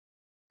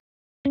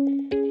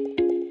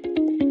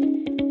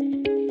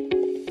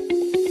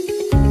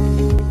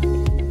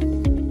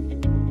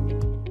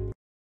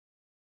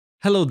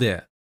Hello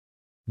there.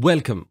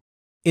 Welcome.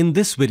 In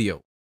this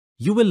video,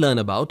 you will learn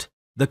about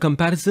the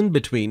comparison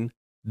between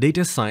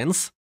data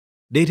science,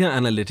 data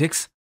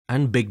analytics,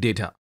 and big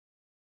data.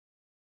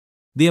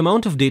 The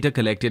amount of data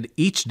collected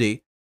each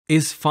day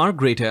is far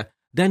greater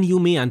than you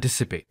may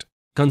anticipate.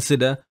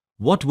 Consider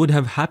what would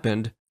have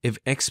happened if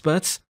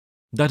experts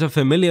that are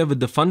familiar with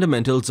the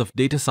fundamentals of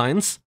data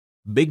science,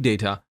 big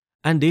data,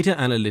 and data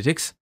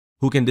analytics,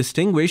 who can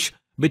distinguish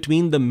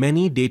between the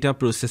many data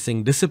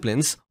processing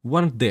disciplines,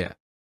 weren't there.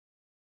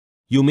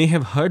 You may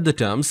have heard the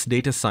terms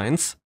data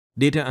science,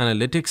 data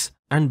analytics,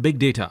 and big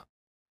data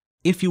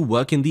if you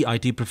work in the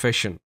IT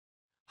profession.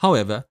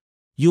 However,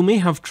 you may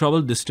have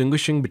trouble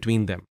distinguishing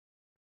between them,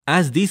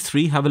 as these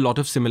three have a lot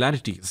of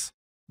similarities,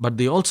 but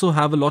they also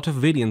have a lot of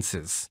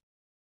variances.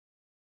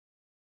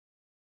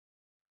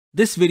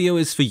 This video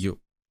is for you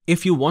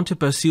if you want to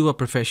pursue a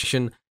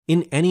profession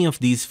in any of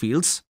these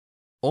fields,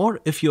 or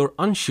if you're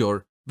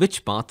unsure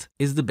which path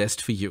is the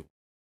best for you.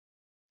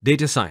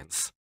 Data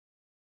science.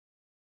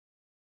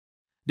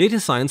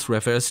 Data science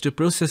refers to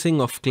processing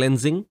of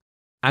cleansing,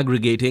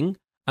 aggregating,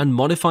 and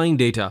modifying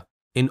data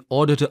in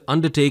order to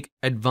undertake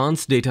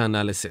advanced data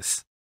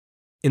analysis.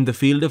 In the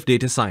field of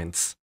data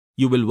science,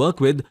 you will work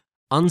with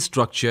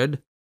unstructured,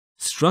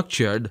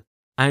 structured,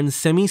 and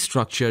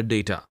semi-structured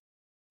data.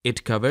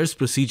 It covers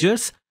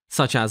procedures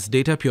such as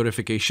data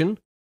purification,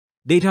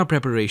 data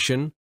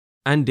preparation,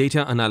 and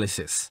data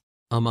analysis,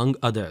 among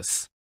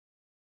others.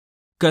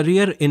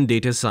 Career in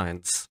data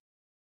science.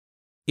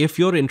 If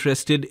you're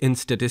interested in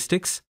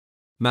statistics,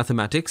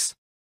 mathematics,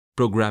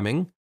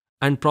 programming,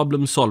 and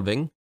problem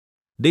solving,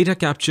 data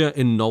capture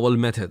in novel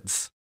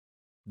methods,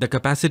 the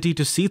capacity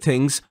to see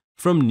things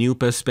from new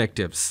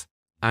perspectives,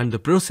 and the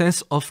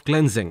process of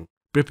cleansing,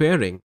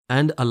 preparing,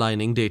 and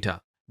aligning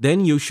data,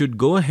 then you should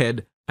go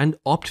ahead and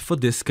opt for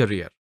this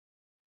career.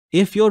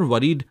 If you're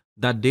worried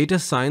that data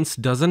science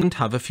doesn't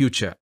have a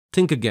future,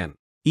 think again.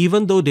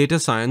 Even though data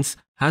science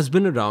has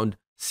been around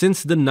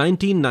since the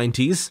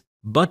 1990s,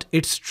 but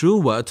its true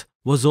worth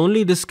was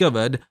only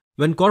discovered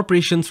when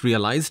corporations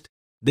realized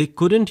they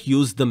couldn't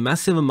use the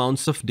massive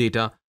amounts of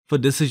data for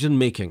decision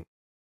making.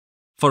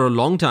 For a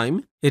long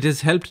time, it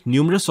has helped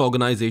numerous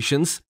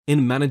organizations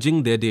in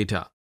managing their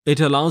data. It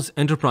allows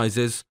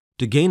enterprises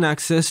to gain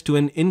access to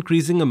an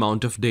increasing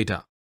amount of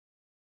data.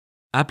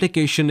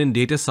 Application in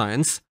data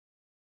science.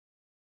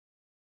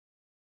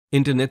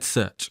 Internet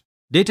search.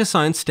 Data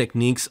science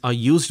techniques are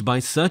used by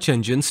search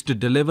engines to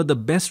deliver the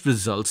best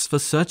results for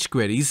search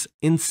queries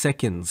in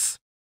seconds.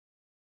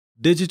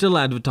 Digital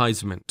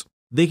advertisement.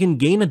 They can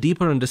gain a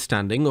deeper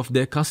understanding of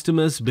their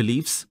customers'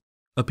 beliefs,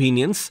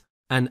 opinions,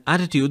 and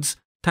attitudes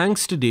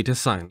thanks to data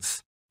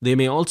science. They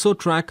may also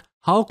track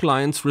how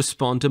clients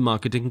respond to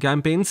marketing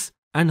campaigns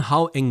and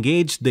how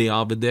engaged they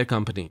are with their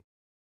company.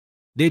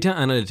 Data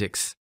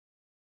analytics.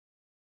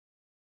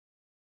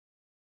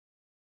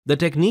 The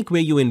technique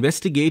where you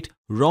investigate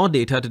raw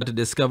data to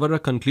discover a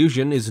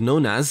conclusion is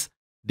known as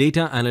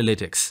data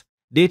analytics.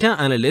 Data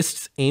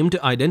analysts aim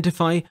to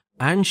identify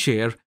and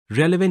share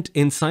relevant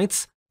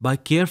insights by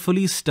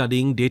carefully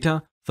studying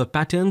data for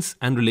patterns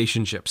and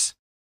relationships.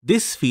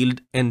 This field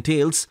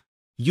entails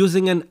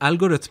using an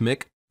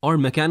algorithmic or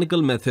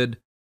mechanical method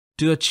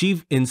to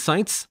achieve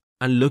insights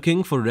and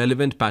looking for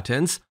relevant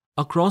patterns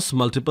across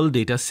multiple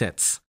data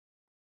sets.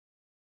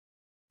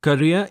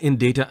 Career in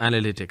data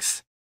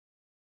analytics.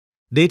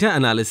 Data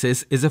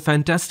analysis is a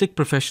fantastic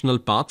professional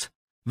path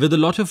with a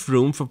lot of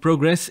room for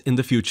progress in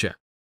the future.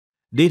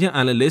 Data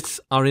analysts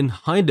are in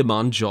high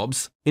demand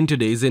jobs in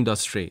today's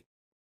industry.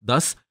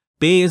 Thus,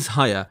 pay is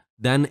higher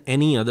than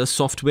any other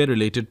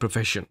software-related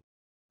profession.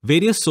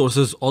 Various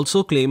sources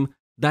also claim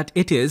that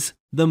it is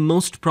the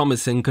most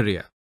promising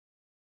career.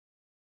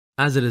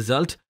 As a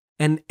result,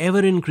 an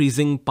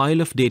ever-increasing pile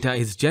of data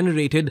is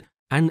generated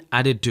and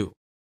added to,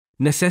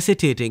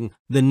 necessitating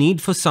the need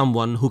for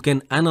someone who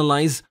can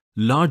analyze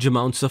large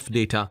amounts of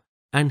data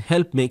and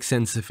help make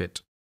sense of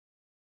it.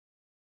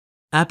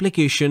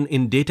 Application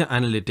in data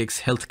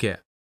analytics healthcare.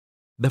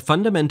 The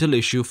fundamental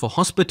issue for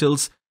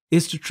hospitals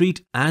is to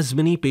treat as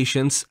many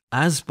patients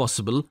as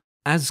possible,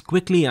 as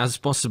quickly as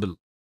possible,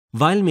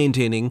 while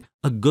maintaining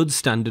a good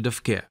standard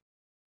of care.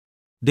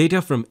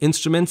 Data from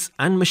instruments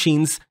and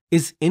machines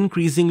is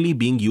increasingly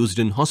being used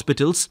in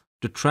hospitals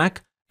to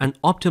track and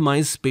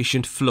optimize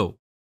patient flow,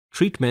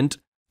 treatment,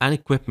 and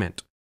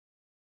equipment.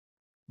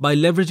 By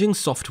leveraging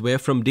software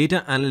from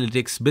data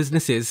analytics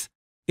businesses,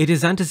 it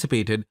is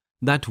anticipated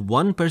that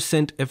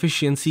 1%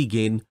 efficiency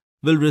gain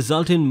will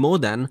result in more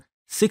than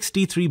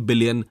 $63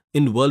 billion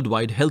in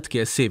worldwide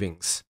healthcare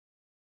savings.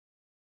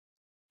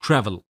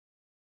 Travel.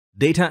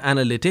 Data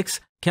analytics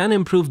can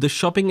improve the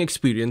shopping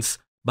experience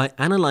by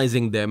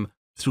analyzing them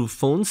through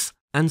phones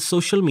and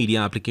social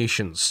media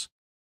applications.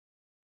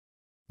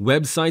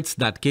 Websites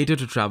that cater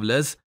to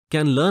travelers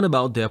can learn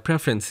about their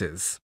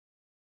preferences.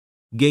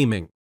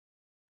 Gaming.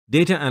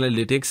 Data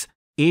analytics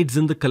aids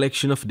in the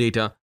collection of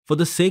data for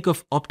the sake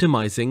of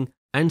optimizing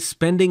and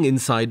spending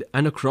inside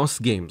and across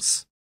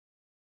games.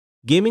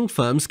 Gaming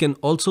firms can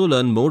also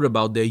learn more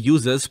about their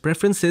users'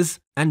 preferences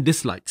and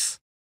dislikes.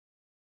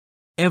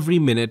 Every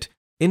minute,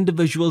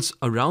 individuals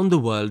around the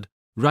world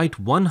write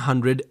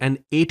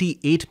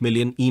 188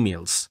 million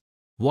emails,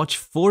 watch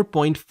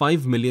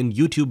 4.5 million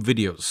YouTube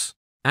videos,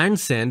 and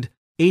send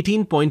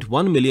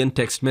 18.1 million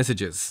text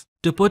messages.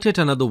 To put it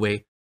another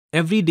way,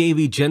 every day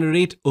we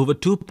generate over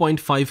 2.5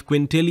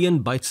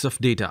 quintillion bytes of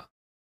data.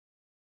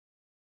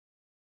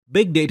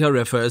 Big data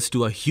refers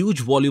to a huge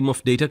volume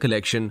of data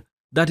collection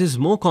that is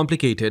more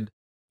complicated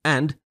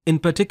and, in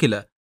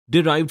particular,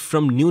 derived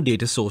from new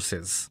data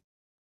sources.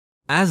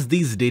 As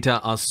these data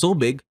are so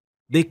big,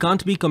 they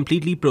can't be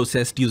completely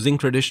processed using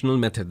traditional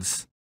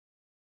methods.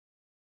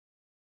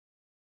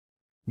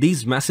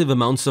 These massive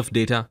amounts of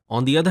data,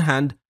 on the other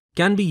hand,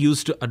 can be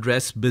used to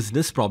address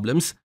business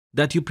problems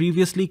that you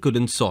previously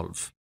couldn't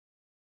solve.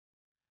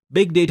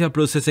 Big data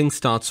processing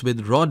starts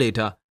with raw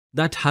data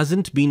that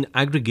hasn't been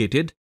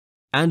aggregated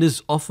and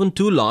is often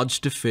too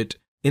large to fit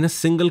in a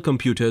single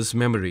computer's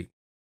memory.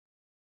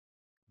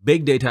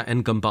 Big data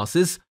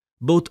encompasses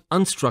both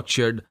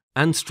unstructured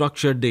and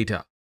structured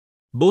data,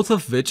 both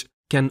of which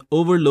can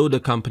overload a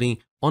company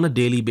on a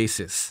daily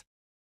basis.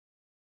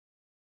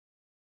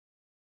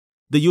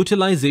 The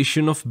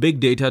utilization of big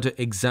data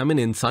to examine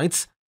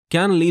insights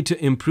can lead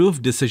to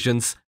improved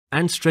decisions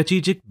and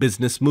strategic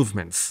business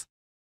movements.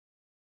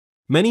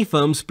 Many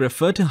firms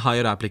prefer to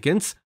hire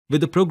applicants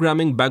with a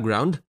programming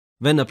background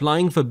when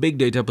applying for big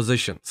data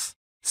positions.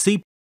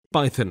 C,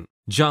 Python,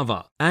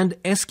 Java, and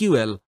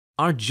SQL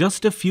are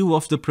just a few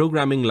of the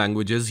programming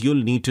languages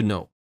you'll need to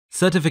know.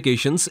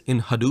 Certifications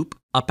in Hadoop,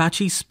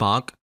 Apache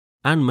Spark,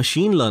 and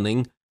machine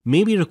learning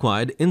may be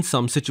required in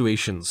some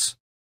situations.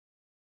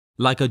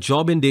 Like a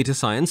job in data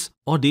science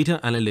or data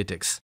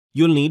analytics,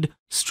 you'll need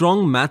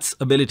strong maths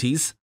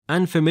abilities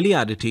and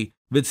familiarity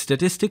with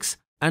statistics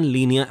and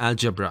linear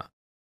algebra,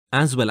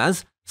 as well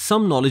as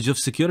some knowledge of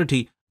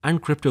security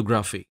and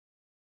cryptography.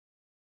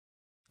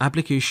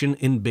 Application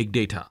in big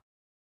data.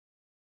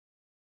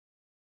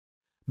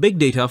 Big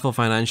data for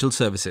financial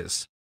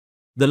services.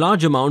 The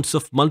large amounts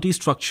of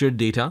multi-structured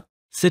data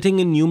sitting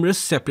in numerous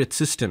separate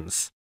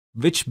systems,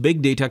 which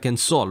big data can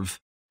solve,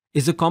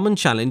 is a common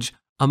challenge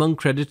among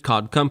credit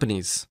card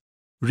companies,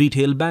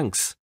 retail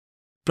banks,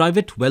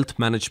 private wealth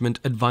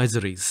management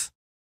advisories,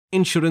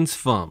 insurance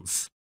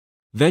firms,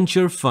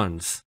 venture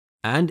funds,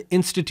 and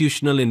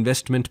institutional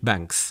investment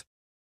banks.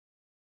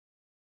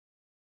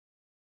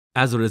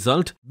 As a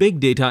result, big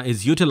data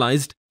is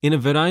utilized in a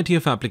variety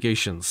of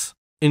applications,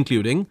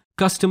 including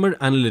customer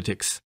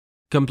analytics,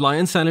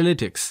 compliance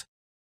analytics,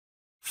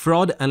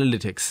 fraud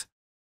analytics,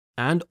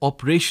 and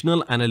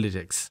operational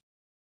analytics.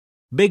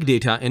 Big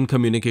data in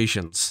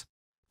communications.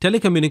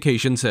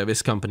 Telecommunication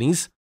service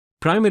companies'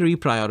 primary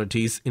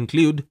priorities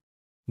include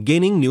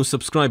gaining new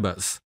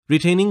subscribers,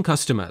 retaining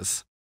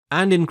customers,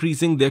 and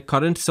increasing their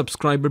current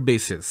subscriber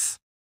bases.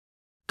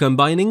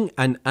 Combining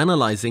and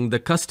analyzing the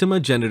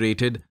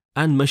customer-generated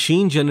and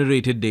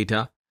machine-generated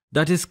data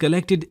that is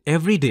collected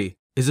every day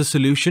is a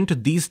solution to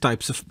these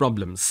types of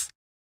problems.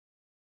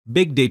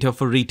 Big data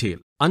for retail.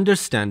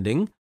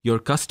 Understanding your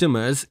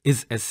customers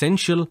is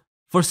essential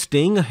for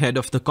staying ahead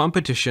of the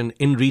competition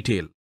in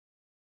retail.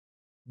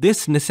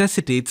 This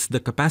necessitates the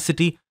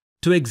capacity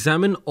to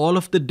examine all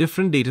of the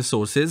different data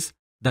sources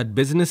that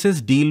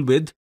businesses deal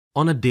with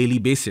on a daily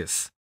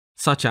basis,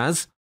 such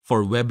as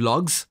for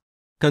weblogs,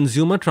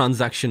 consumer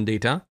transaction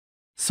data,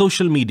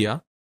 social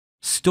media,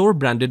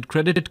 store-branded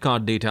credit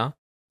card data,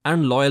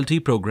 and loyalty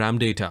program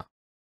data.